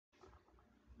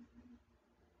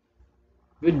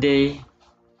Good day.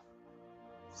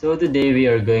 So today we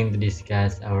are going to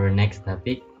discuss our next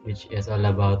topic, which is all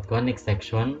about conic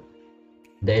section,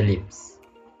 the ellipse.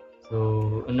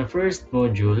 So on the first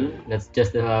module, let's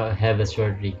just have a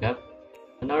short recap.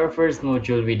 On our first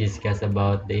module, we discussed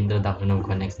about the introduction of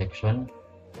conic section,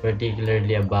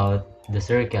 particularly about the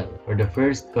circle, or the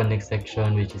first conic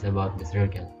section, which is about the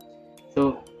circle.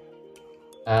 So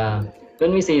uh,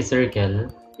 when we say circle,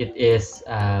 it is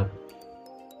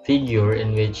figure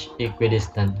in which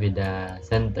equidistant with the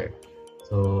center.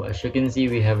 So as you can see,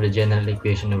 we have the general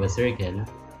equation of a circle,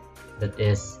 that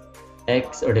is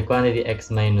x, or the quantity x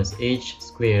minus h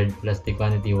squared plus the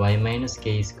quantity y minus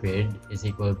k squared is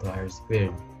equal to r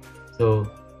squared. So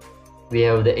we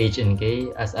have the h and k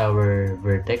as our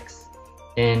vertex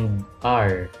and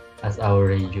r as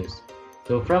our radius.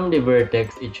 So from the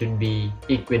vertex, it should be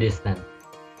equidistant.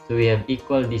 So we have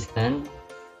equal distance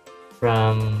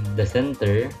from the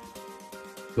center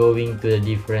going to the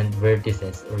different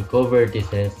vertices or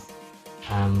co-vertices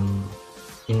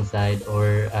inside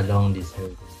or along this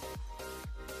circle.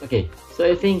 Okay, so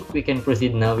I think we can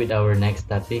proceed now with our next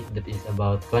topic, that is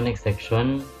about conic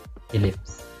section,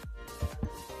 ellipse.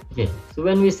 Okay, so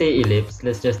when we say ellipse,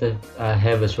 let's just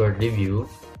have a short review.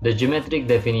 The geometric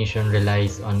definition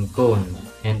relies on cone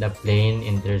and a plane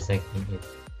intersecting it.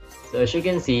 So as you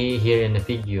can see here in the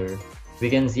figure, we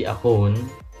can see a cone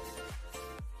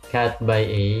cut by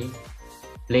a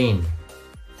plane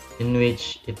in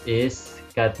which it is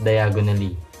cut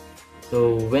diagonally.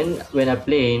 So when a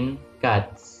plane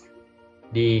cuts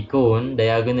the cone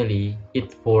diagonally,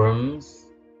 it forms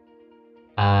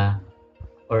a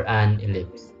or an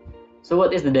ellipse. So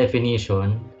what is the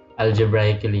definition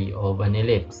algebraically of an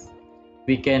ellipse?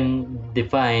 We can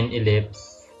define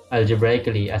ellipse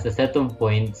algebraically as a set of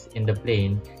points in the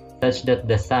plane such that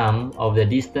the sum of the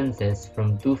distances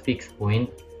from two fixed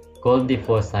points called the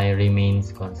foci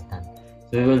remains constant.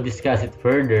 So we will discuss it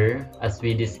further as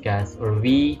we discuss, or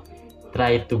we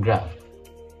try to graph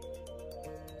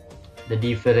the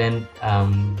different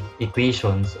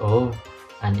equations of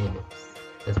an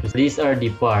ellipse. These are the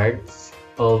parts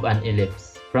of an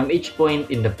ellipse. From each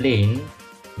point in the plane,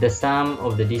 the sum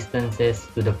of the distances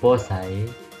to the foci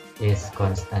is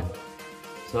constant.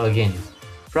 So again,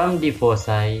 from the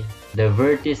foci, the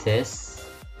vertices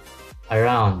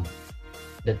around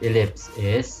that ellipse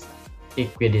is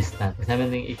equidistant.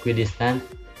 Something equidistant,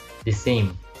 the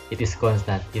same. It is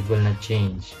constant. It will not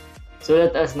change. So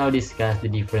let us now discuss the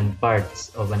different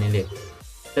parts of an ellipse.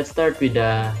 Let's start with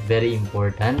the very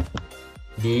important,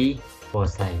 the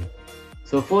foci.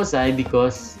 So foci,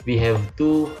 because we have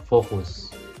two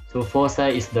focus. So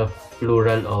foci is the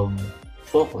plural of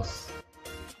focus.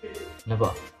 Ano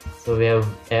po? So we have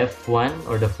F1,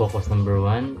 or the focus number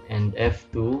 1, and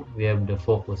F2, we have the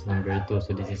focus number 2.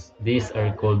 So these are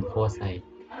called foci.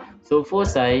 So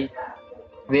foci,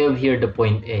 we have here the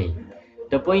point A.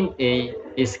 The point A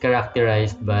is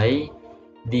characterized by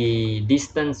the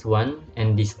distance 1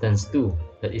 and distance 2,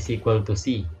 that is equal to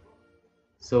C.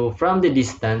 So from the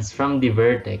distance, from the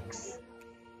vertex,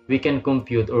 we can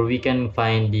compute, or we can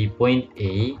find the point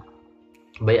A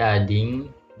by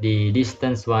adding the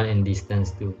distance 1 and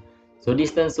distance 2. So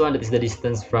distance 1, that is the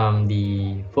distance from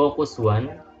the focus 1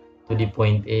 to the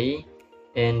point A,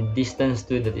 and distance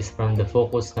 2, that is from the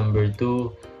focus number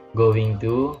 2 going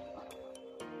to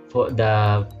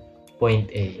the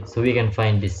point A. So we can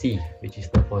find the C, which is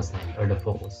the foci or the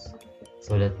focus.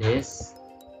 So that is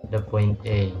the point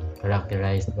A,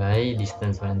 characterized by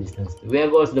distance 1 and distance 2. We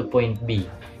have also the point B.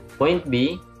 Point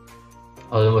B,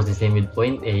 almost the same with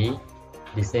point A.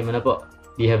 The same ano po?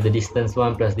 We have the distance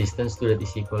 1 plus distance 2, that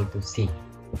is equal to C.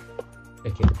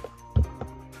 Okay.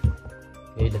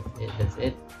 Okay, that's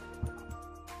it.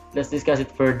 Let's discuss it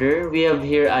further. We have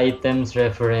here items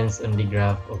referenced on the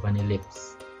graph of an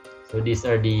ellipse. So these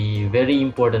are the very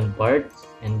important parts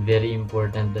and very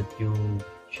important that you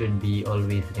should be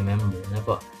always remember. Ano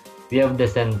po? We have the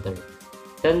center.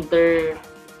 Center,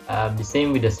 the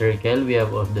same with the circle, we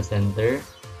have also the center,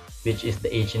 which is the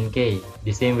H and K.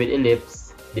 The same with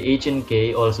ellipse, the H and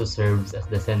K also serves as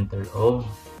the center of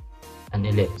an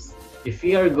ellipse. If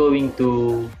we are going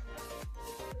to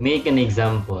make an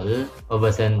example of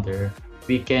a center,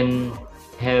 we can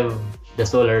have the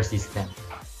solar system.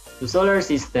 The solar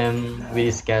system, we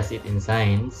discuss it in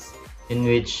science, in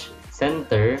which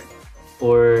center,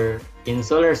 or in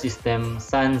solar system,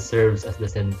 sun serves as the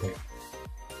center.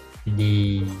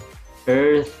 The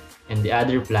Earth and the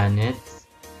other planets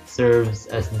serves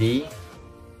as the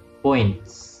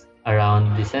points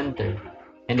around the center,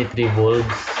 and it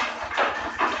revolves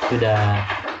to the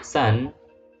sun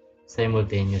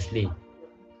simultaneously.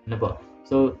 Ano po?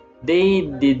 So they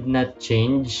did not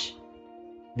change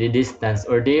the distance,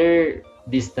 or their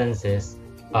distances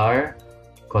are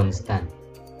constant.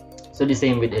 So the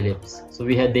same with ellipse. So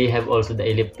they have also the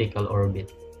elliptical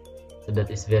orbit. So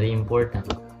that is very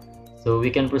important. So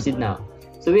we can proceed now.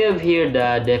 So we have here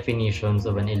the definitions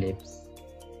of an ellipse.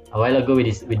 A while ago we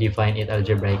defined it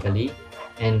algebraically,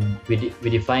 and we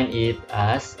define it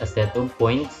as a set of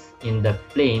points in the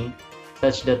plane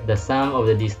such that the sum of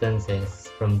the distances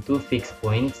from two fixed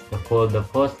points, called the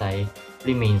foci,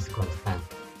 remains constant.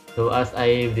 So as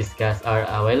I discussed a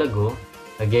while ago,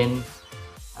 again,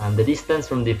 the distance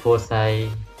from the foci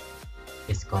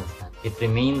is constant. It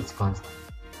remains constant.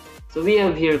 So we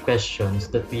have here questions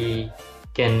that we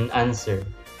can answer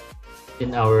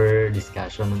in our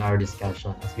discussion.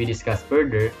 As we discuss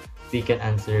further, we can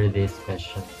answer this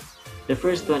question. The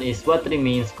first one is, what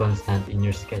remains constant in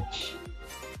your sketch?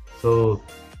 So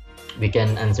we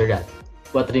can answer that.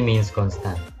 What remains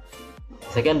constant?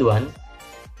 Second one,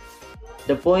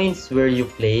 the points where you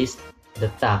placed the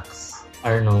tacks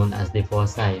are known as the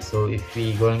foci. So if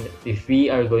we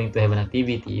are going to have an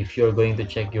activity, if you're going to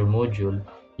check your module,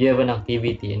 you have an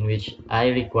activity in which I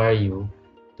require you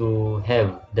to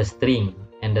have the string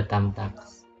and the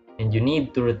thumbtacks, and you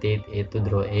need to rotate it to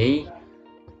draw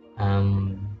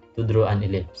an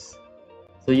ellipse.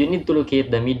 So you need to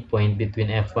locate the midpoint between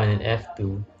F1 and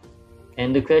F2,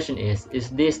 and the question is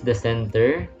this the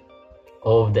center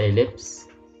of the ellipse?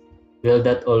 Will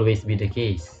that always be the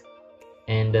case?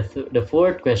 And the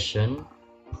fourth question,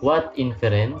 what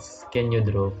inference can you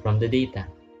draw from the data?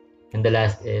 And the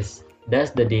last is,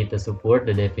 does the data support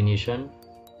the definition?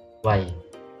 Why?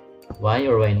 Why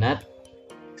or why not?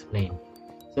 Explain.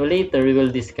 So later we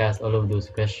will discuss all of those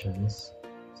questions.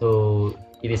 So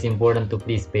it is important to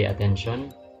please pay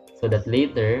attention so that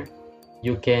later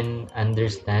you can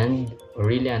understand or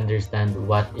really understand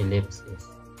what ellipse is.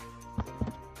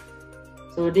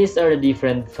 So these are the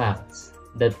different facts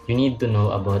that you need to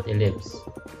know about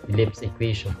ellipse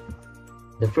equation.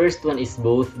 The first one is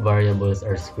both variables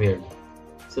are squared.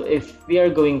 So if we are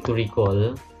going to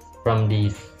recall from the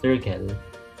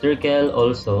circle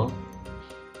also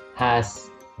has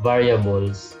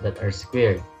variables that are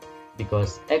squared,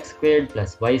 because x squared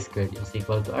plus y squared is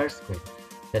equal to r squared.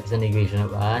 That is an equation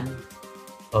of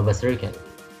a circle.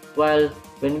 While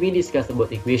when we discuss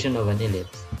about equation of an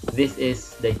ellipse, this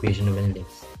is the equation of an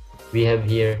ellipse. We have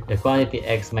here the quantity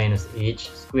x minus h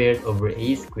squared over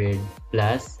a squared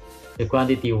plus the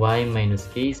quantity y minus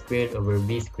k squared over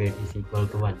b squared is equal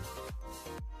to 1.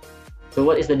 So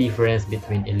what is the difference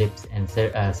between ellipse and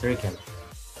circle?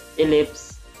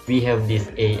 Ellipse, we have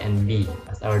this a and b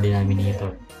as our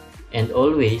denominator, and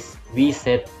always we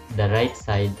set the right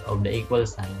side of the equal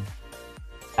sign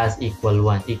as equal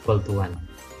to 1.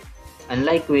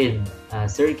 Unlike with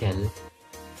circle,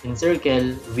 in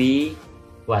circle we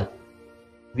have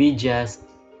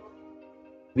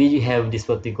this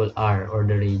what we call r, or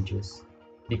the radius,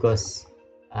 because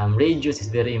radius is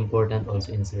very important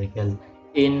also in circle.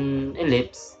 In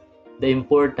ellipse, the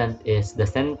important is the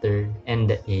center and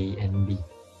the a and b.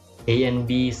 A and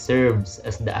b serves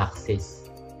as the axis.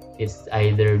 It's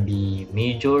either be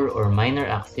major or minor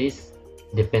axis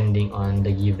depending on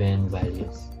the given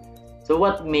values. So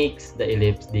what makes the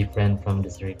ellipse different from the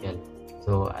circle?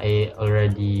 So I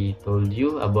already told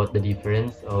you about the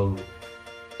difference of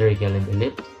circle and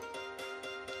ellipse.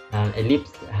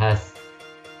 Ellipse has,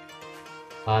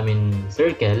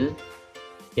 circle,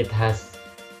 it has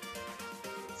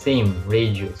same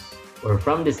radius, or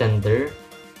from the center,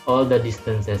 all the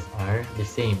distances are the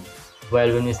same.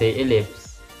 While when we say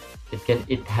ellipse,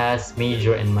 it has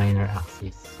major and minor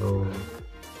axis. So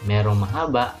merong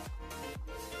mahaba,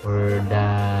 or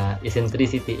the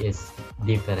eccentricity is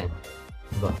different.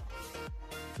 But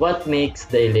what makes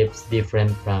the ellipse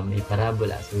different from a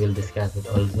parabola? So we will discuss it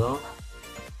also.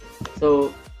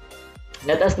 So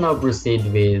let us now proceed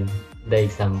with the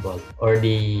example, or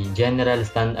the general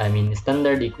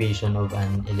standard equation of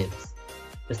an ellipse.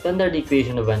 The standard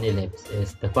equation of an ellipse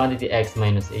is the quantity x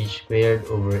minus h squared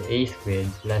over a squared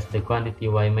plus the quantity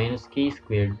y minus k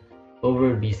squared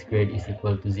over b squared is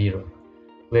equal to 0,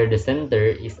 where the center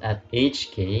is at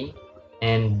hk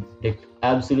and the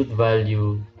absolute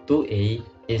value 2a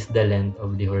is the length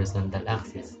of the horizontal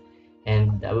axis,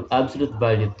 and the absolute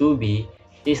value 2b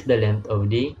is the length of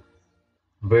the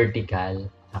vertical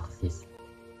axis.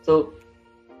 So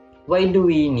why do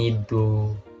we need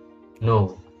to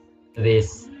know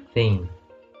this thing?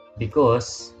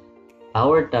 Because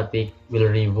our topic will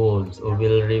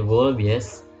revolve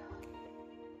yes,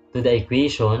 to the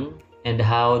equation and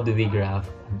how do we graph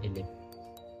an ellipse.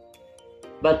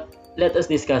 But let us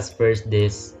discuss first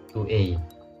this 2a.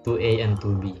 2a and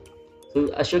 2b. So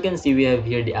as you can see, we have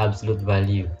here the absolute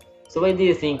value. So why do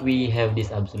you think we have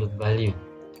this absolute value?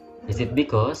 Is it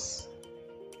because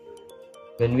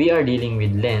when we are dealing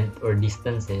with length or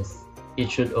distances,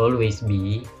 it should always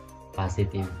be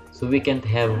positive. So we can't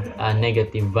have a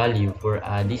negative value for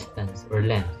a distance or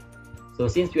length. So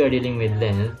since we are dealing with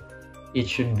length, it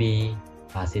should be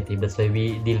positive. That's why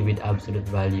we deal with absolute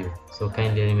value. So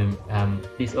kindly remember,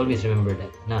 please always remember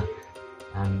that. Now,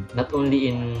 not only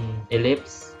in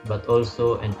ellipse, but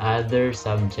also in other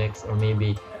subjects or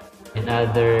maybe in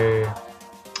other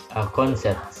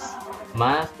concepts,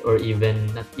 math, or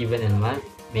even not even in math,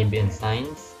 maybe in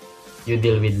science, you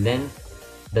deal with length,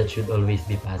 that should always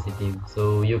be positive.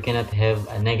 So you cannot have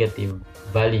a negative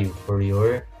value for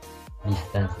your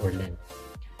distance or length.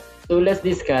 So let's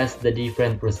discuss the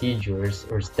different procedures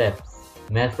or steps,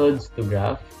 methods to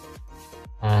graph,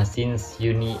 since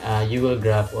you will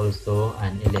graph also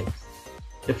an ellipse.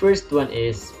 The first one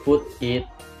is put it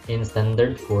in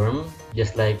standard form,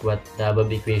 just like what the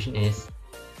above equation is.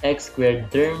 X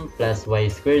squared term plus y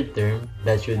squared term,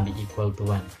 that should be equal to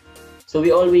 1. So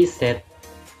we always set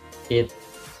the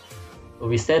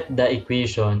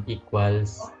equation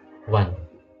equals 1.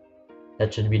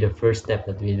 That should be the first step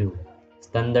that we do.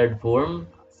 Standard form,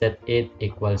 set it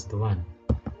equals to 1.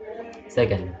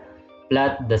 Second,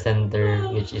 plot the center,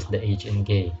 which is the h and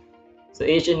k. So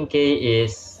h and k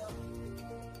is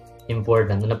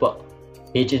important. Ano po?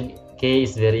 H and k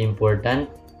is very important,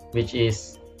 which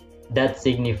is that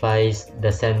signifies the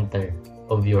center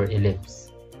of your ellipse.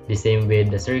 The same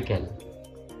with the circle.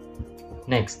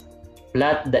 Next,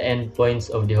 plot the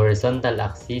endpoints of the horizontal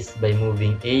axis by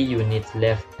moving a units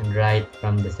left and right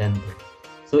from the center.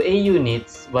 So a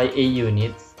units, why a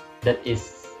units? That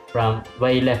is from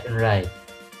y left and right.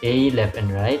 A left and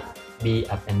right, b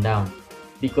up and down.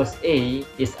 Because a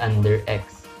is under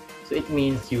x. So it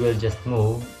means you will just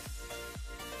move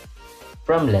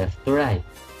from left to right.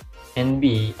 And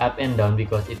b up and down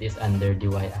because it is under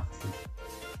the y-axis.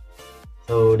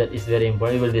 So that is very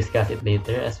important. We will discuss it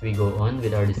later as we go on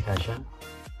with our discussion.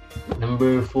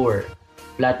 Number 4,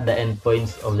 plot the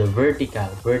endpoints of the vertical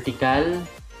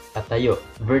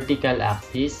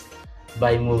axis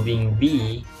by moving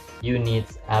b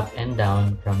units up and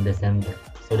down from the center.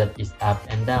 So that is up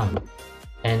and down.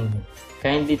 And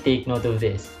kindly take note of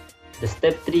this. The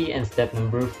step 3 and step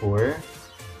number 4,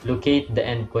 locate the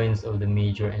endpoints of the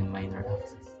major and minor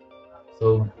axis.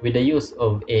 So with the use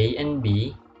of a and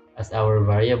b as our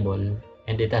variable,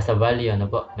 and it has a value, ano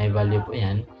po? May value po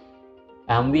yan.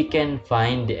 We can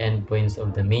find the endpoints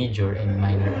of the major and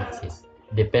minor axis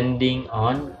depending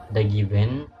on the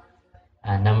given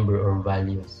number or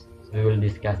values. So we will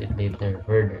discuss it later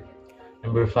further.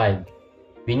 Number 5,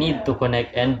 we need to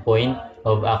connect endpoint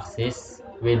of axis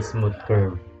with smooth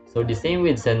curve. So the same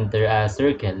with center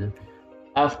circle.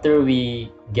 After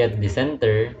we get the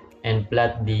center and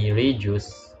plot the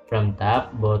radius from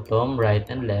top, bottom, right,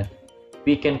 and left,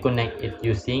 we can connect it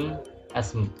using a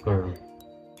smooth curve.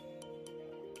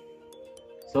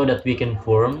 So that we can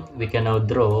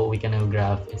now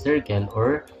graph a circle,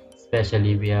 or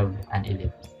especially we have an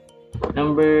ellipse.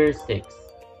 Number 6,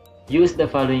 use the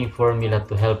following formula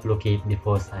to help locate the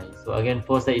foci. So again,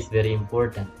 foci is very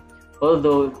important.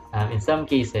 Although in some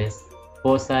cases,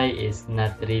 foci is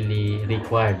not really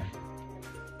required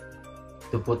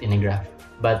to put in a graph.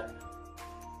 But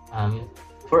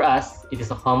for us, it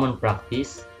is a common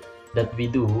practice that we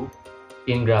do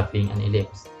in graphing an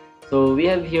ellipse. So we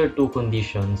have here two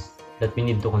conditions that we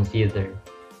need to consider.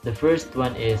 The first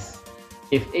one is,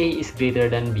 if a is greater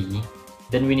than b,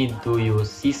 then we need to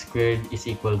use c squared is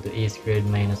equal to a squared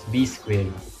minus b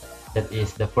squared. That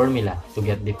is the formula to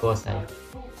get the foci.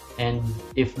 And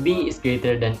if b is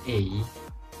greater than a,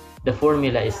 the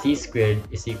formula is c squared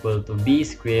is equal to b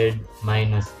squared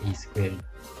minus a squared.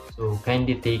 So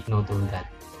kindly take note of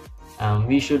that.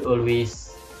 We should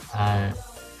always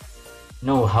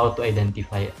know how to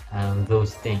identify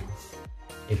those things,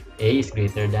 if a is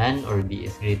greater than or b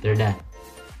is greater than,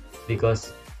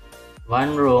 because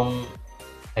one wrong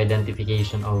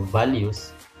identification of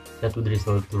values, that would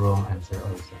result to wrong answer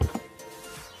also.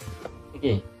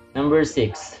 Okay, number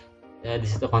 6,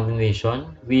 this is the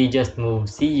continuation. We just move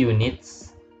c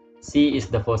units. C is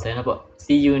the foci, ano po?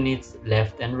 C units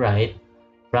left and right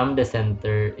from the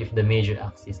center if the major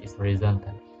axis is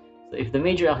horizontal. So if the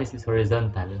major axis is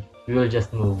horizontal, we will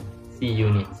just move c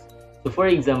units. So for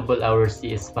example, our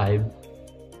c is 5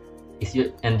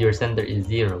 and your center is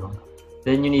 0.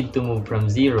 Then you need to move from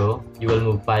 0, you will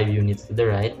move 5 units to the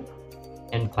right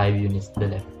and 5 units to the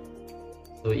left.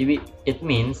 So it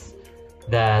means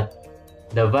that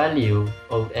the value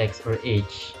of x or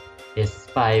h is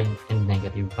 5 and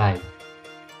negative 5.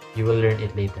 You will learn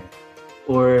it later.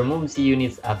 Or move C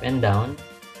units up and down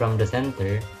from the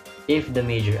center if the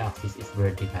major axis is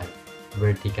vertical.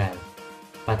 Vertical.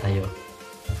 Patayo.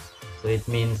 So it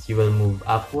means you will move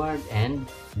upward and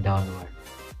downward.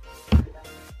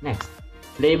 Next,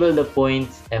 label the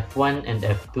points F1 and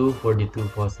F2 for the two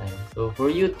foci. So for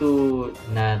you to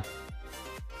not,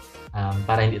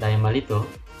 para hindi tayo malito,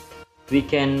 we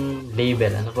can label,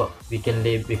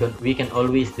 we can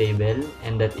always label,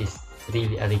 and that is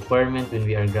really a requirement when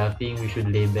we are graphing. We should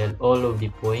label all of the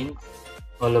points,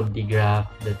 all of the graph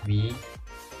that we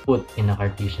put in a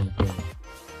Cartesian plane.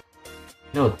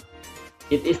 Note,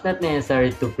 it is not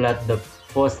necessary to plot the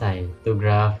foci to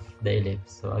graph the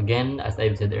ellipse. So again, as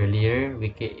I've said earlier,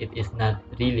 it is not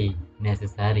really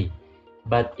necessary,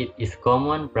 but it is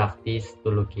common practice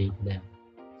to locate them.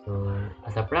 So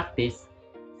as a practice,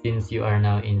 since you are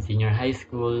now in senior high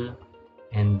school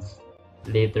and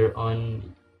later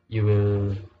on you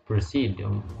will proceed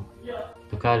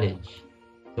to college.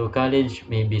 So college,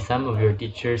 maybe some of your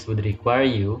teachers would require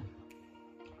you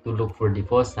to look for the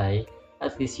foci.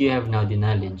 At least you have now the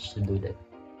knowledge to do that.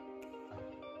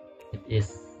 It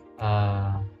is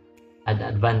an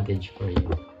advantage for you.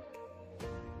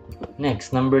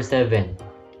 Next, number 7.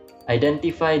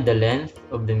 Identify the length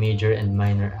of the major and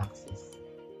minor axis.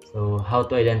 So how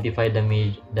to identify the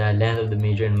length of the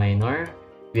major and minor?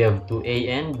 We have 2a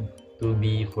and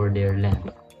 2b for their length,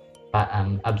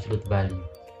 absolute value.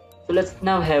 So let's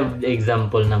now have the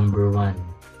example number 1.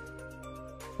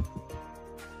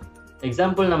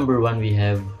 Example number 1, we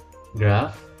have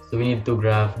graph. So we need to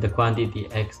graph the quantity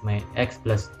x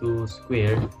plus 2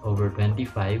 squared over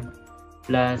 25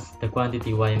 plus the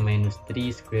quantity y minus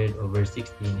 3 squared over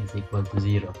 16 is equal to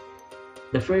 0.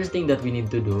 The first thing that we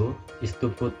need to do is to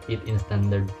put it in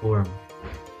standard form.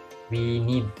 We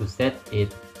need to set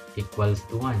it equals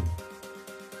to 1.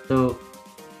 So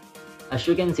as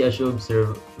you can see, as you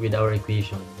observe with our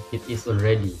equation, it is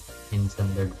already in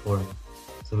standard form.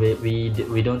 So we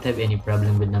don't have any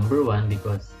problem with number 1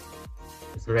 because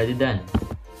it's already done.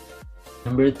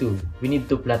 Number 2, we need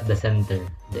to plot the center,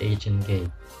 the h and k.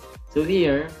 So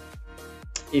here,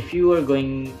 if you will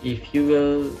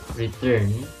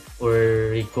return or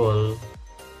recall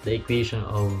the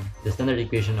standard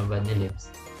equation of an ellipse,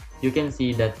 you can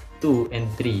see that 2 and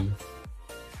 3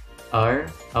 are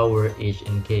our h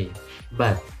and k.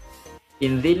 But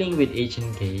in dealing with h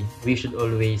and k, we should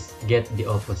always get the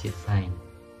opposite sign.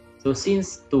 So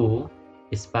since 2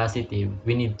 is positive,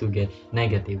 we need to get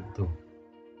negative 2.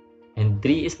 And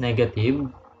 3 is negative,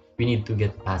 we need to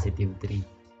get positive 3.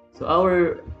 So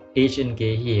our h and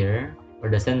k here, or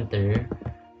the center,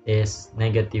 is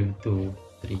negative 2,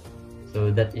 3.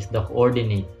 So that is the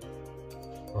coordinates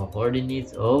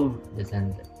of the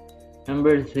center.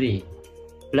 Number 3,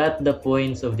 plot the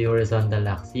points of the horizontal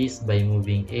axis by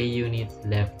moving a units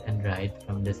left and right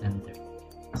from the center.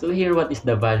 So here, what is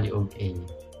the value of a?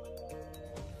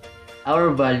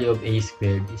 Our value of a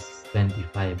squared is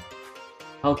 25.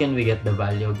 How can we get the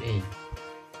value of a?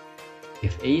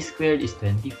 If a squared is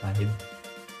 25,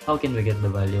 how can we get the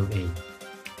value of a?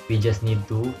 We just need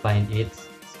to find its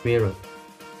square root.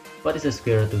 What is the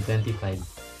square root of 25?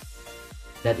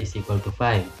 That is equal to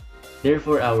 5.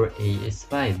 Therefore, our a is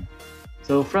 5.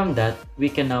 So from that, we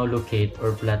can now locate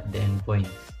or plot the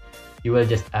endpoints. You will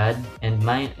just add and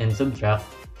subtract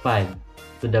 5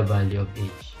 to the value of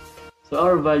h. So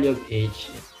our value of h,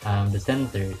 the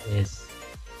center, is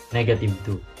negative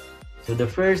 2. So the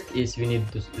first is we need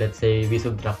to, let's say we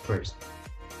subtract first.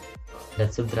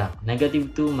 Let's subtract.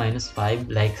 Negative 2 minus 5,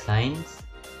 like signs,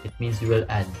 it means we will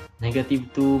add. Negative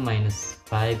 2 minus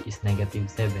 5 is negative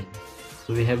 7.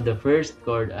 So we have the first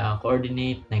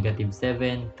coordinate, negative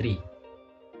 7, 3.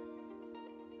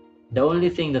 The only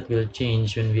thing that will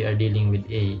change when we are dealing with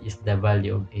a is the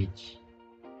value of h.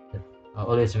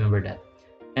 Always remember that.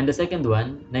 And the second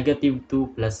one, negative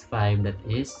 2 plus 5, that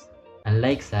is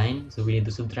unlike sign, so we need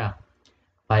to subtract.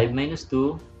 5 minus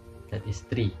 2, that is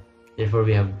 3. Therefore,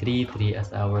 we have 3, 3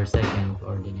 as our second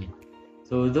coordinate.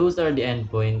 So those are the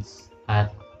endpoints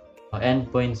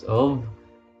of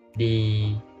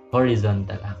the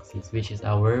horizontal axis, which is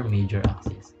our major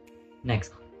axis.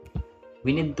 Next,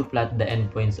 we need to plot the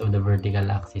endpoints of the vertical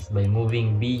axis by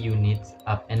moving b units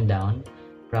up and down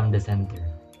from the center.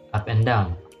 Up and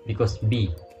down, because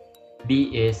b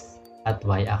is at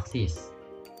y-axis.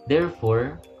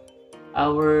 Therefore,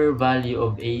 our value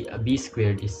of b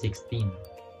squared is 16.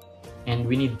 And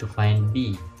we need to find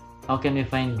b. How can we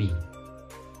find b?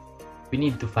 We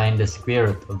need to find the square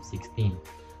root of 16.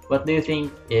 What do you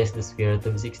think is the square root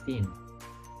of 16?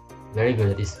 Very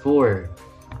good, that is 4.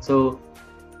 So,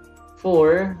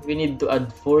 4, we need to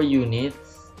add 4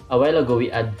 units. A while ago, we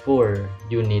add 4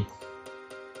 units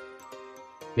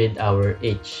with our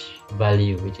h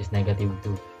value, which is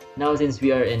 -2. Now, since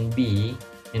we are in B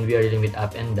and we are dealing with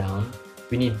up and down,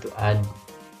 we need to add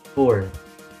 4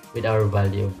 with our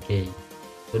value of k.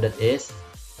 So that is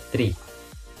 3.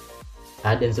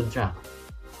 Add and subtract.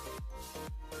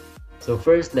 So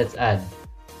first, let's add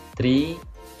 3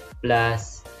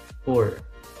 plus 4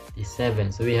 is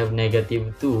 7. So we have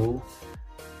 -2,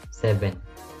 7.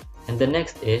 And the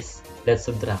next is, let's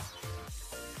subtract.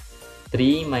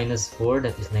 3 minus 4,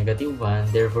 that is -1.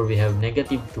 Therefore, we have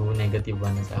 -2,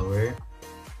 -1 as our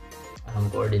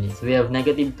coordinates. So we have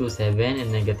 -2, 7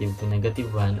 and -2,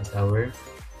 -1 as our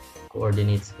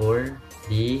coordinates for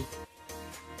the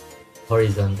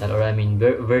horizontal, or I mean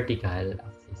vertical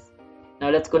axis.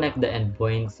 Now let's connect the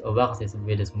endpoints of axis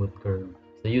with a smooth curve.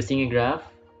 So using a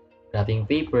graphing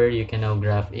paper, you can now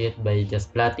graph it by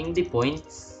just plotting the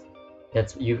points.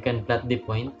 You can plot the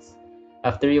points.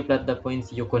 After you plot the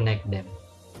points, you connect them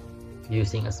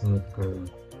using a smooth curve.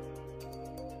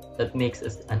 That makes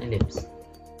us an ellipse.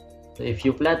 So if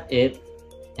you plot it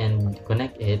and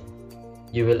connect it,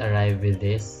 you will arrive with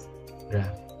this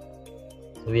graph.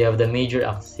 So we have the major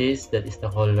axis, that is the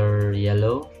color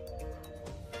yellow,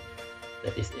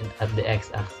 that is at the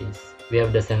x-axis. We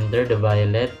have the center, the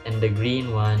violet, and the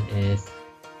green one is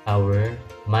our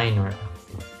minor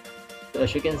axis. So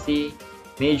as you can see,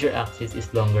 major axis is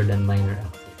longer than minor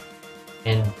axis,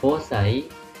 and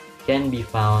foci can be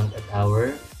found at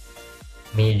our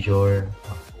major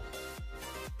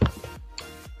axis.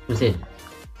 Proceed.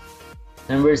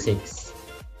 Number 6.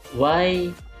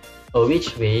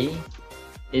 Which way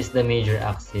is the major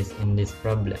axis in this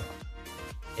problem?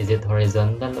 Is it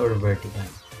horizontal or vertical?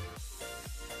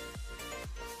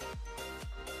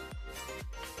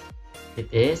 It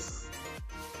is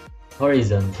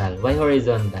horizontal. Why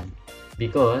horizontal?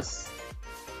 Because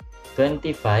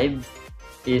 25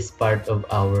 is part of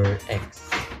our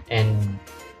x, and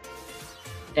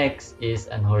x is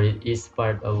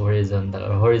part of horizontal,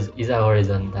 or is a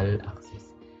horizontal axis.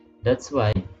 That's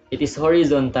why it is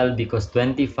horizontal, because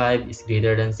 25 is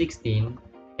greater than 16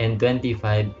 and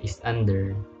 25 is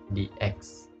under the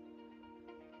x.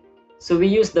 So we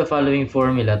use the following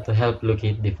formula to help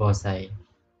locate the foci.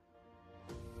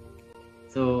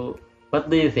 So what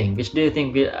do you think? Which do you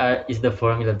think is the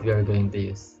formula that we are going to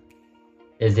use?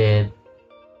 Is it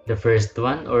the first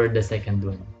one or the second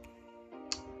one?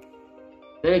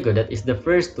 Very good, that is the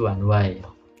first one. Why?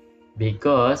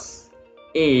 Because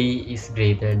A is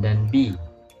greater than B,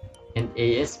 and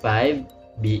A is 5,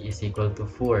 B is equal to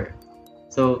 4.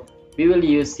 So we will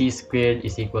use C squared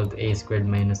is equal to A squared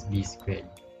minus B squared.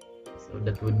 So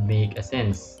that would make a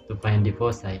sense to find the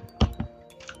foci.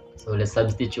 So let's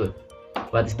substitute.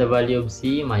 What is the value of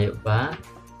C? Mayo pa.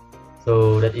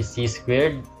 So that is C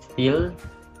squared still.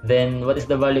 Then what is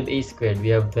the value of A squared?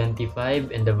 We have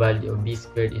 25, and the value of B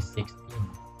squared is 16.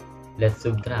 Let's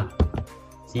subtract.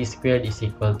 C squared is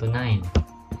equal to 9.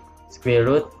 Square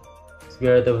root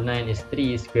of 9 is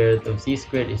 3. Square root of C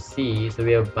squared is C. So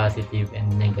we have positive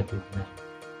and negative 9.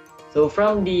 So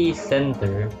from the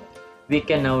center, we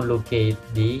can now locate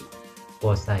the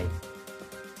foci.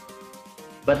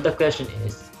 But the question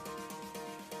is,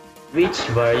 which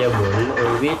variable,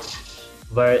 or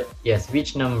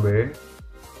which number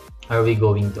are we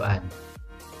going to add?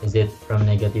 Is it from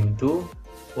 -2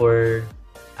 or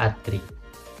at 3?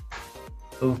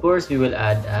 So of course, we will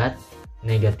add at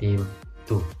 -2,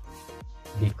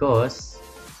 because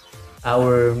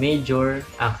our major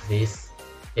axis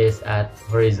is at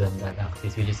horizontal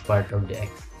axis, which is part of the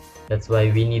x. That's why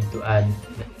we need to add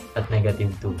at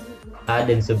 -2.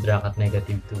 Add and subtract at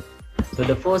 -2. So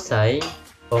the foci,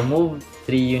 move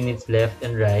 3 units left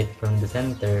and right from the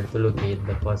center to locate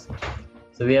the foci.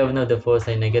 So we have now the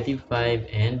foci -5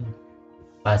 and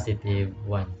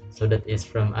 +1. So that is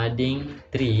from adding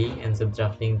 3 and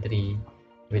subtracting 3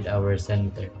 with our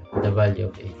center, the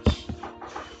value of h.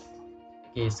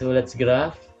 Okay, so let's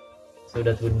graph. So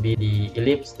that would be the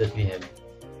ellipse that we have.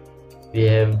 We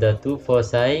have the 2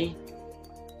 foci,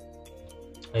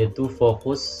 2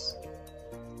 focus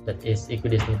that is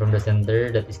equidistant from the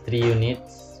center, that is 3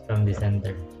 units from the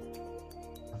center.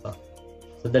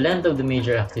 So the length of the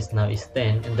major axis now is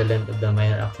 10, and the length of the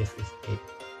minor axis is 8.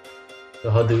 So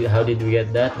how did we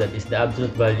get that? That is the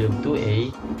absolute value of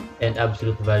 2a and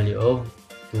absolute value of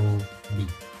 2b.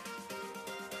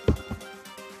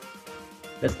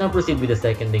 Let's now proceed with the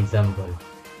second example.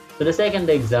 So the second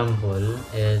example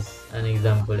is an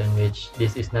example in which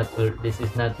this is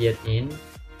not yet in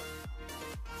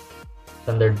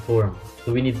standard form. So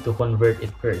we need to convert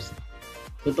it first.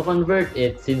 So to convert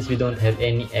it, since we don't have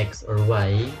any x or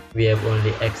y, we have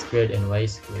only x squared and y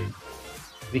squared,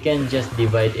 we can just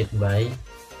divide it by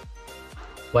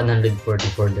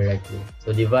 144 directly.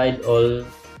 So divide all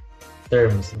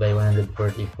terms by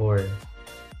 144.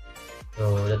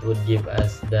 So that would give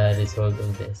us the result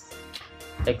of this.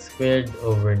 X squared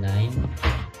over 9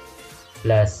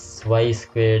 plus y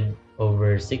squared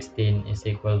over 16 is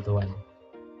equal to 1.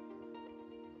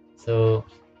 So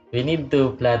we need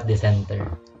to plot the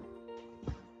center.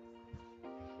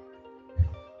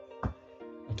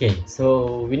 Okay,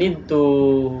 so we need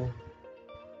to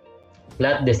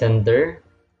plot the center.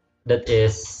 That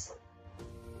is,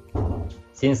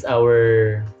 since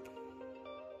our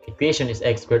equation is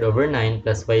x squared over 9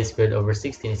 plus y squared over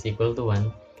 16 is equal to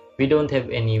 1, we don't have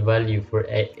any value for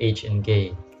h and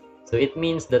k. So it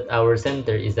means that our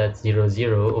center is at 0,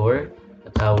 0 or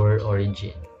at our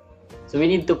origin. So we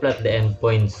need to plot the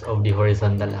endpoints of the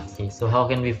horizontal axis. So how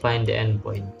can we find the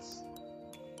endpoints?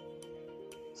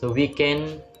 So we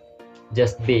can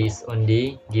just base on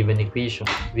the given equation.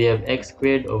 We have x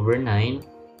squared over 9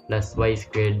 plus y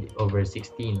squared over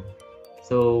 16.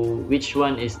 So which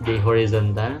one is the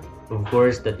horizontal? Of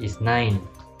course, that is 9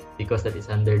 because that is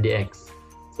under the x.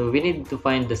 So we need to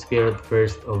find the square root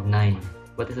first of 9.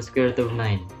 What is the square root of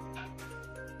 9?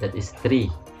 That is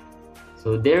 3.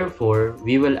 So therefore,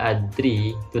 we will add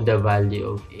 3 to the value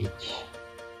of h,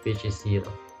 which is 0.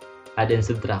 Add and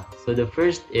subtract. So the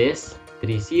first is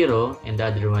 3, 0, and the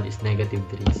other one is negative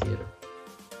 3, 0.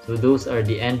 So those are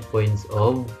the endpoints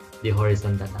of the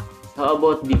horizontal axis. How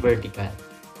about the vertical?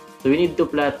 So we need to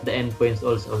plot the endpoints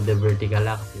also of the vertical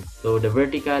axis. So the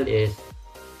vertical is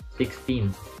 16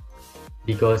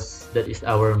 because that is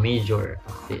our major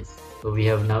axis. So we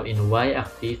have now in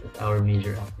y-axis as our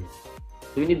major axis.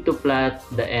 So we need to plot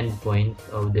the endpoints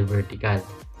of the vertical.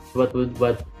 So what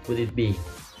would it be?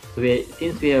 So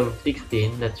since we have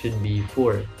 16, that should be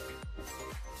 4.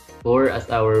 4 as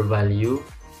our value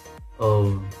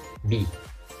of b.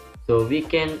 So we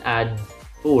can add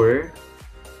 4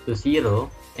 to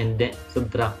 0 and then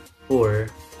subtract 4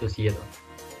 to 0.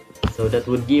 So that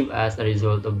would give us a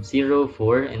result of 0,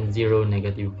 4, and 0,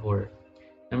 negative 4.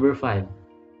 Number 5.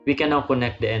 We can now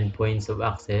connect the endpoints of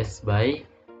axis by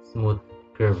smooth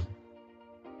curve.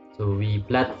 So we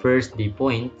plot first the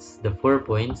points, the 4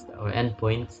 points, or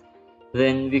endpoints.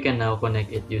 Then we can now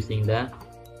connect it using the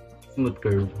smooth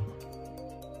curve.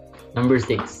 Number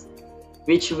 6.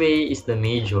 Which way is the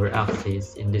major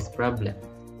axis in this problem?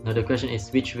 Now the question is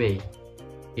which way?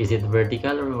 Is it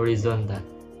vertical or horizontal?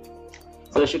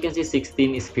 So as you can see,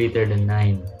 16 is greater than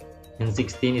 9 and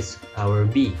 16 is our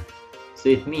b. So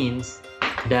it means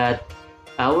that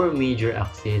our major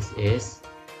axis is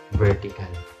vertical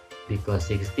because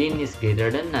 16 is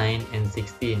greater than 9 and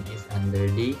 16 is under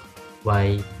the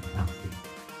y-axis.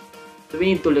 So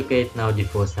we need to locate now the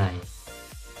foci.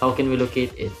 How can we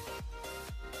locate it?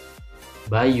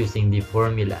 By using the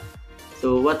formula.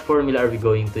 So what formula are we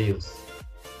going to use?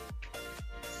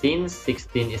 Since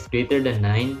 16 is greater than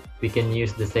 9, we can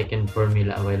use the second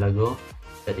formula a while ago.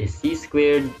 That is c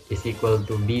squared is equal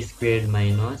to b squared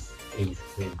minus a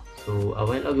squared. So a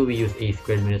while ago we used a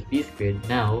squared minus b squared.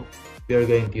 Now we are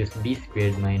going to use b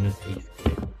squared minus a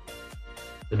squared.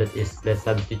 So that is, let's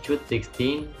substitute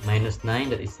 16 minus 9,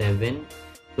 that is 7.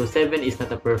 So 7 is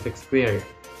not a perfect square.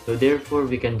 So therefore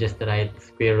we can just write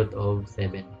square root of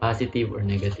 7, positive or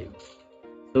negative.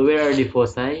 So where are the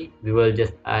foci? We will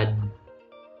just add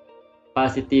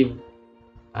positive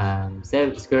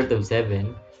square root of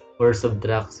 7 or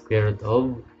subtract square root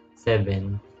of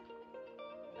 7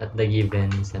 at the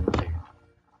given center.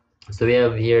 So we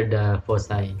have here the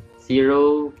foci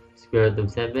 0 square root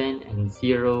of 7 and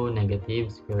 0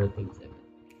 negative square root of 7.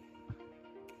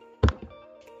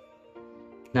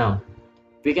 Now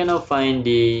we can now find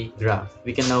the graph.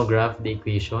 We can now graph the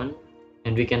equation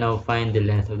and we can now find the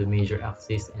length of the major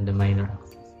axis and the minor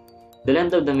axis. The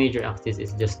length of the major axis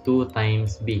is just 2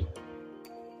 times b,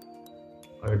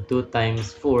 or 2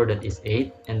 times 4, that is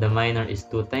 8, and the minor is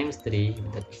 2 times 3,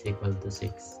 that is equal to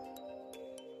 6.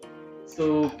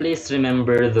 So please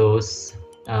remember those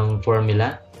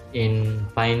formula in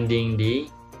finding the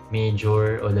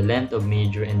major or the length of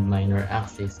major and minor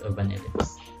axis of an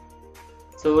ellipse.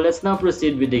 So let's now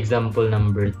proceed with example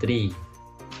number 3.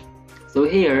 So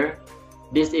here,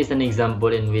 this is an example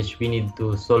in which we need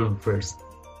to solve first,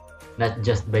 not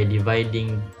just by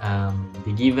dividing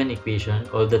the given equation,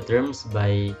 all the terms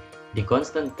by the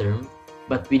constant term,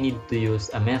 but we need to use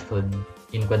a method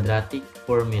in quadratic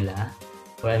formula,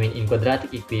 or in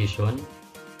quadratic equation,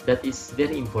 that is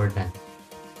very important.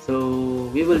 So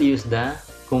we will use the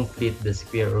complete the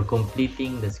square or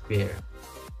completing the square.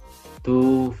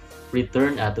 to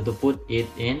to put it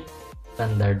in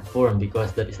standard form,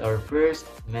 because that is our first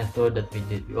method that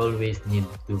we always need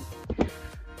to do.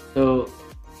 So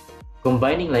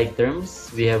combining like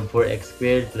terms, we have 4x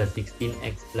squared plus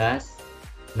 16x plus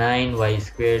 9y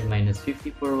squared minus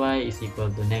 54y is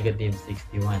equal to negative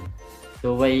 61.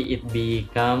 So why it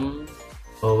becomes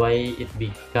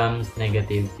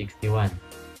negative 61?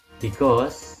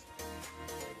 Because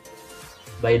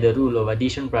by the rule of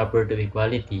addition proper to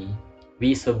equality,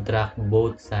 we subtract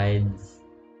both sides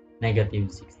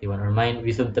negative 61, or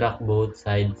we subtract both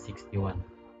sides 61.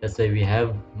 That's why we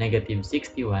have negative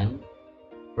 61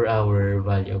 for our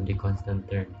value of the constant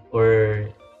term. Or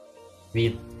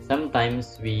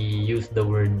sometimes we use the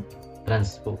word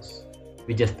transpose.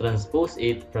 We just transpose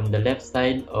it from the left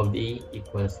side of the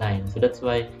equal sign. So that's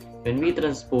why when we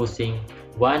transposing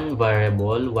one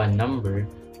variable, one number,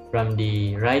 from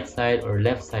the right side or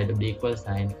left side of the equal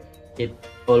sign, it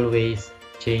always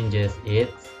changes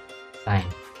its sign.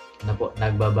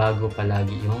 Nagbabago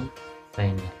palagi yung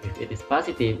sign niya. If it is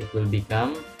positive, it will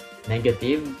become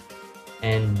negative,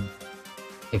 and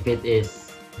if it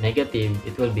is negative,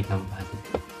 it will become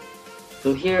positive.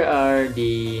 So here is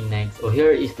the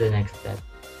next step.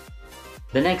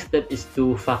 The next step is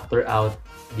to factor out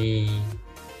the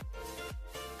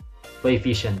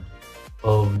coefficient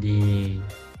of the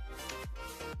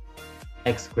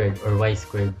x squared or y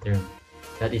squared term.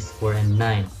 That is 4 and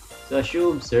 9. So as you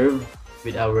observe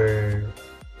with our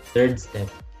third step,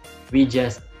 we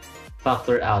just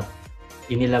factor out.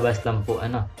 Inilabas lang po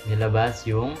nilabas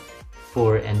yung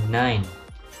 4 and 9.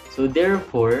 So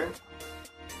therefore,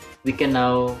 we can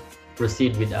now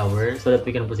proceed with our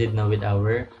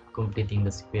completing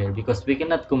the square, because we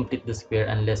cannot complete the square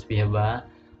unless we have a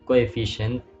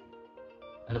coefficient,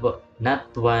 not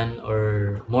one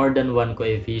or more than one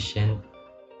coefficient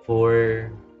for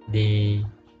the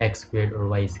x squared or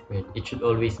y squared. It should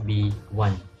always be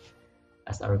 1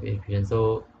 as our coefficient.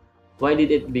 So why do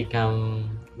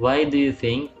you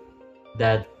think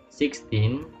that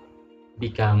 16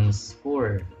 becomes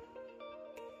 4x?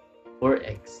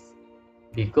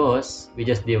 Because we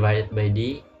just divide it by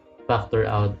the factor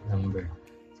out number.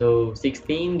 So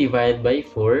 16 divided by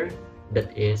 4,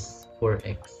 that is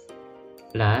 4x,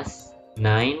 plus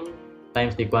 9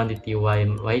 times the quantity y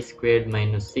squared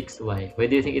minus 6y. Why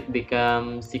do you think it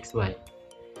becomes 6y?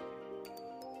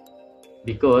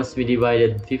 Because we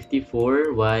divided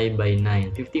 54y by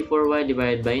 9. 54y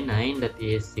divided by 9, that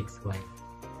is 6y,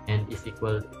 and is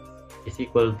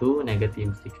equal to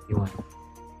negative 61.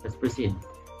 Let's proceed.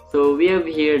 So we have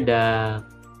here the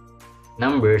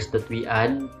numbers that we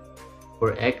add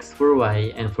for x, for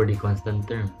y, and for the constant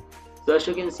term. So as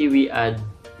you can see, we add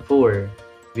 4,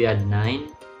 we add 9,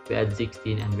 we add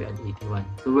 16, and we add 81.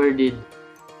 So where did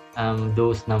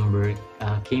those numbers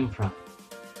came from?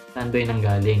 Saan ba yun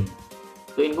nanggaling?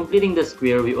 So in completing the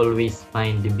square, we always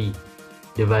find the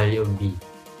value of b.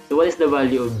 So what is the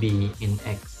value of b in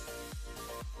x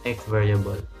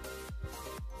variable?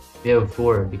 We have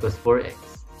 4 because 4x.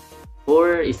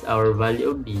 4 is our value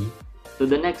of b. So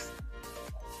the next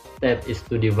step is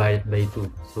to divide it by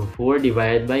 2. So 4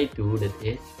 divided by 2, that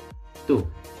is 2.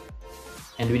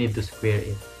 And we need to square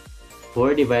it.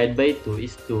 4 divided by 2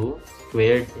 is 2.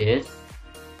 Squared is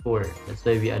 4. That's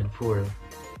why we add 4.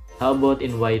 How about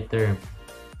in y term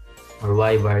or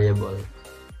y variable?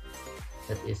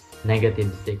 That is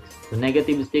negative 6. So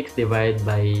negative 6 divided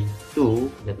by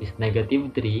 2, that is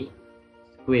negative 3.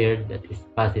 Squared, that is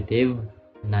positive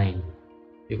 9.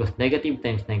 Because negative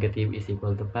times negative is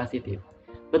equal to positive.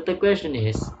 But the question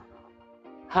is,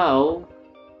 how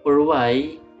or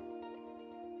why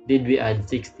did we add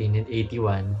 16 and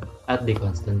 81 at the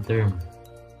constant term?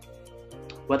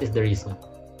 What is the reason?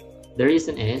 The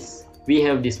reason is, we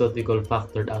have this what we call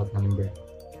factored out number,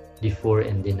 the 4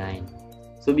 and the 9.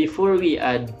 So before we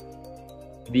add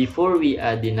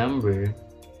the number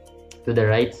to the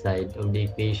right side of the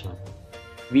equation,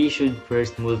 we should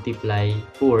first multiply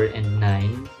 4 and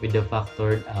 9 with the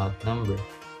factored out number.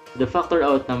 The factored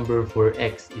out number for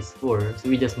x is 4, so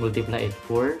we just multiply it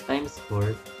 4 times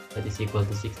 4, that is equal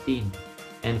to 16.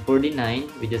 And for the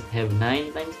 9, we just have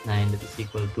 9 times 9, that is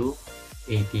equal to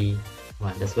 81.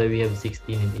 That's why we have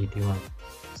 16 and 81.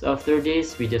 So after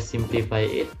this, we just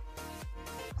simplify it.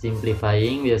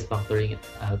 Simplifying, we just factoring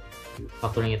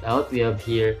it out. We have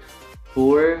here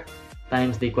 4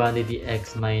 times the quantity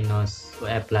x minus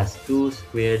plus 2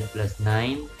 squared plus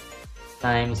 9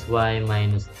 times y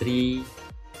minus 3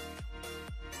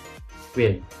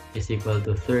 squared is equal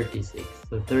to 36.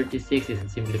 So 36 is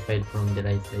simplified from the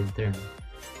right side term.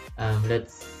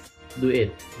 Let's do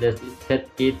it. Let's set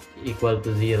it equal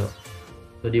to 0.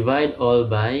 So divide all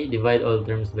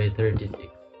terms by 36.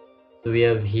 So we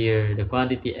have here the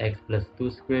quantity x plus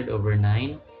 2 squared over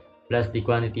 9 plus the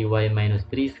quantity y minus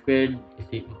 3 squared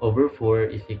over 4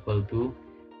 is equal to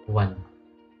 1.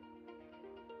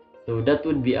 So that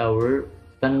would be our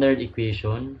standard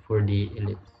equation for the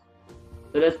ellipse.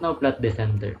 So let's now plot the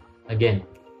center. Again,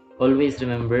 always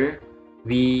remember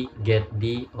we get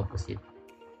the opposite.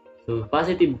 So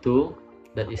positive 2,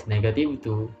 that is negative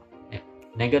 2,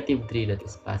 negative 3, that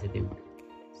is positive 2.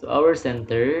 So our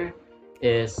center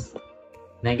is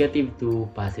negative 2,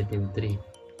 positive 3.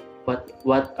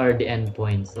 What are the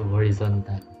endpoints of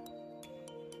horizontal?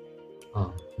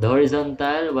 The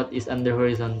horizontal, what is under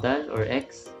horizontal or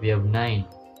x? We have 9.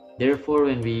 Therefore,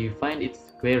 when we find its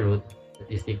square root,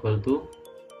 that is equal to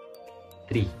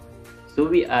 3. So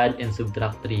we add and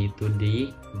subtract 3 to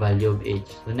the value of h.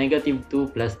 So negative 2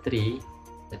 plus 3,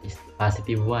 that is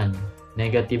positive 1.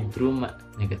 Negative 2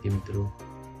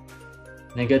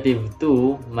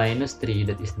 minus 3,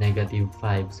 that is negative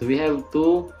 5. So we have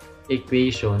two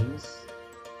equations,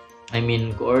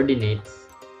 coordinates,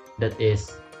 that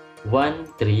is 1,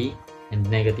 3 and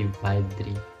negative 5,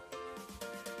 3.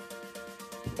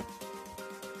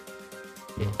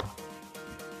 Okay.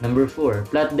 Number 4,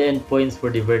 plot the endpoints for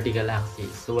the vertical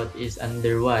axis. So what is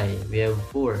under y? We have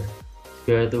 4.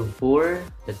 Square root of 4,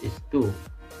 that is 2.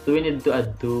 So we need to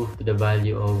add 2 to the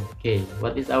value of k.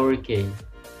 What is our k?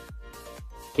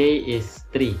 K is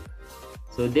 3.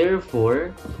 So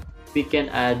therefore, we can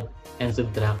add and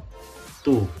subtract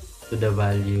 2 to the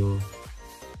value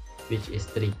which is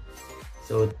 3.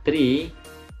 So 3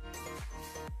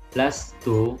 plus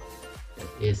 2,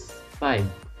 that is 5.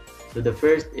 So the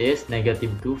first is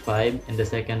negative 2, 5, and the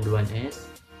second one is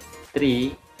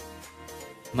 3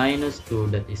 minus 2,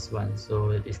 that is 1.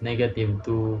 So it is negative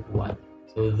 2, 1.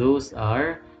 So those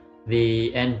are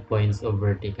the endpoints of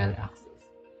vertical axis.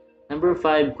 Number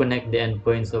 5, connect the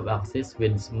endpoints of axis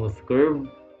with smooth curve.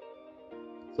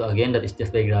 So again, that is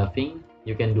just by graphing.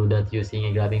 You can do that using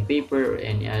a graphing paper or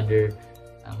any other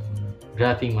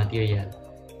graphing material.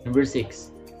 Number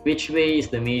 6, which way is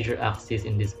the major axis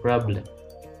in this problem?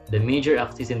 The major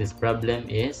axis in this problem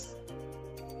is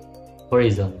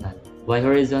horizontal. Why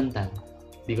horizontal?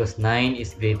 Because 9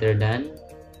 is greater than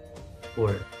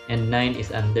 4 and 9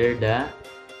 is under the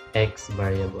x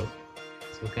variable.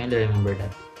 So kind of remember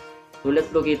that. So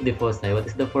let's locate the foci. What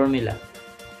is the formula?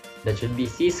 That should be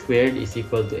c squared is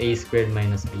equal to a squared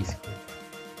minus b squared.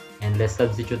 And let's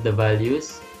substitute the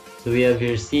values. So we have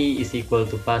here c is equal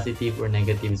to positive or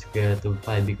negative square root of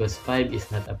 5 because 5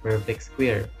 is not a perfect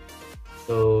square.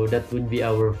 So that would be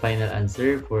our final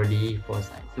answer for the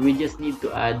foci. So we just need to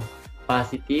add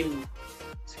positive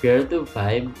square root of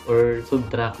 5 or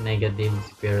subtract negative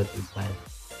square root of 5.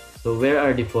 So where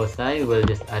are the foci? We'll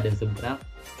just add and subtract.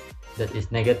 That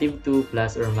is negative 2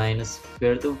 plus or minus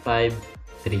square root of 5,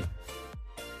 3.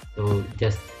 So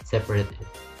just separate it.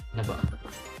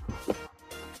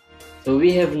 So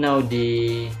we have now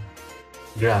the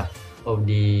graph of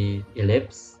the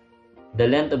ellipse. The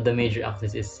length of the major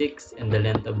axis is 6 and the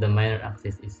length of the minor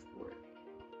axis is 4.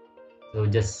 So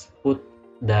just put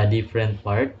the different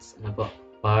parts,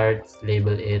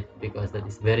 label it because that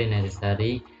is very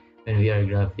necessary when we are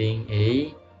graphing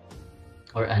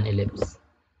an ellipse.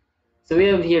 So we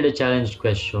have here the challenge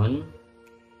question.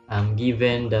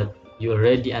 Given that you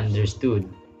already understood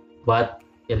what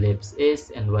ellipse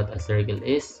is and what a circle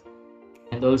is,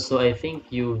 and also I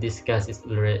think you discussed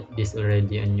this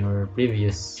already on your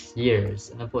previous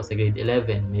years, sa grade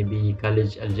 11, maybe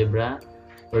college algebra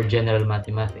or general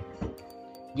mathematics.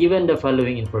 Given the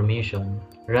following information,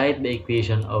 write the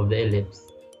equation of the ellipse,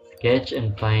 sketch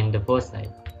and find the foci.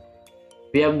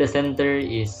 We have the center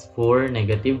is 4,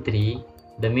 negative 3,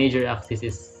 the major axis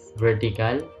is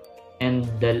vertical and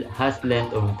has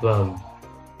length of 12,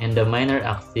 and the minor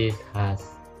axis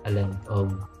has a length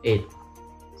of 8.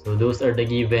 So those are the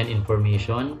given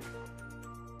information.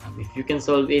 If you can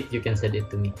solve it, you can send it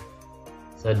to me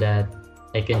so that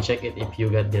I can check it if you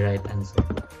got the right answer.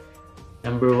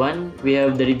 Number 1, we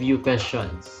have the review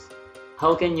questions.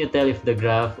 How can you tell if the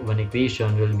graph of an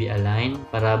equation will be a line,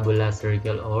 parabola,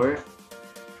 circle, or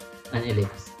an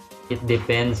ellipse? It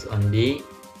depends on the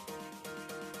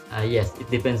it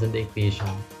depends on the equation.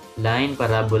 Line,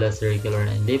 parabola, circle, or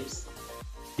an ellipse.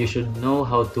 You should know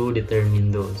how to determine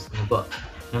those.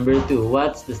 Number 2,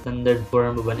 what's the standard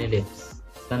form of an ellipse?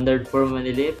 Standard form of an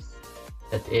ellipse,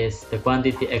 that is the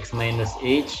quantity x minus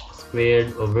h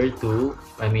squared over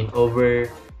over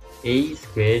a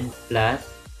squared plus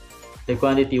the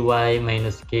quantity y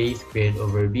minus k squared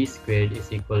over b squared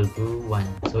is equal to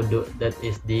 1. So that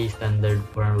is the standard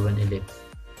form of an ellipse.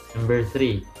 Number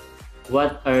 3,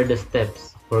 What are the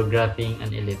steps for graphing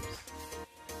an ellipse?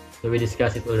 So we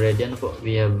discussed it already. Ano po?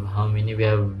 We have how many? We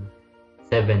have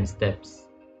 7 steps.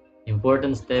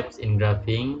 Important steps in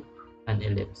graphing an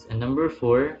ellipse. And number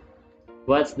 4,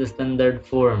 what's the standard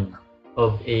form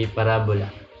of a parabola?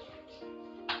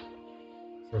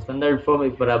 So standard form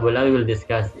of a parabola, we will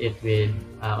discuss it with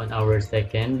on our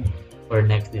second or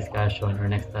next discussion or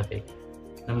next topic.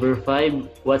 Number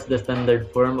 5, what's the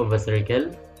standard form of a circle?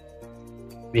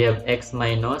 We have x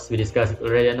minus, we discussed it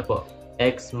already, ano po?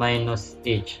 X minus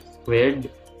h squared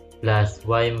plus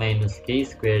y minus k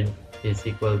squared is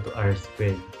equal to r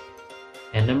squared.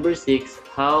 And number 6,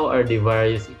 how are the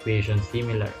various equations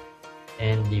similar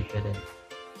and different?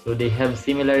 So they have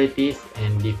similarities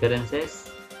and differences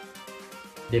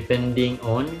depending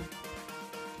on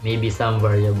maybe some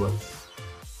variables.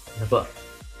 Ano po?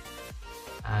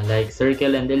 Like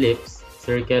circle and ellipse,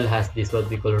 circle has this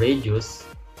what we call radius,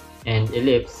 and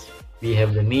ellipse, we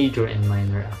have the major and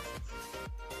minor axis.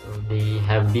 So they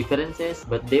have differences,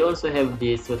 but they also have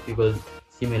this what we call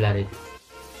similarities.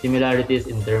 Similarities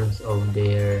in terms of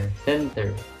their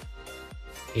center,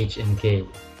 h and k.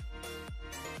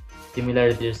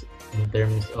 Similarities in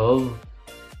terms of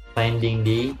finding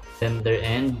the center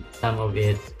and some of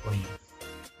its points.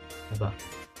 Diba?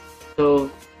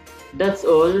 So that's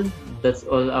all. That's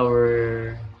all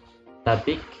our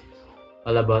topic.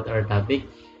 All about our topic.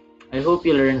 I hope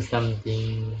you learned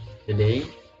something today.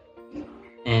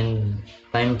 And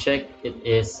time check, it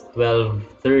is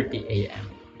 12:30 a.m.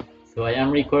 So I am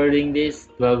recording this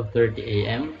 12:30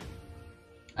 a.m.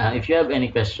 If you have any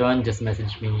question, just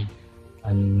message me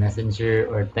on Messenger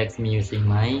or text me using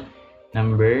my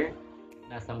number.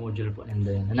 Nasa module po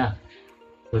nandun. Ano?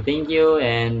 So thank you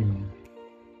and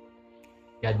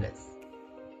God bless.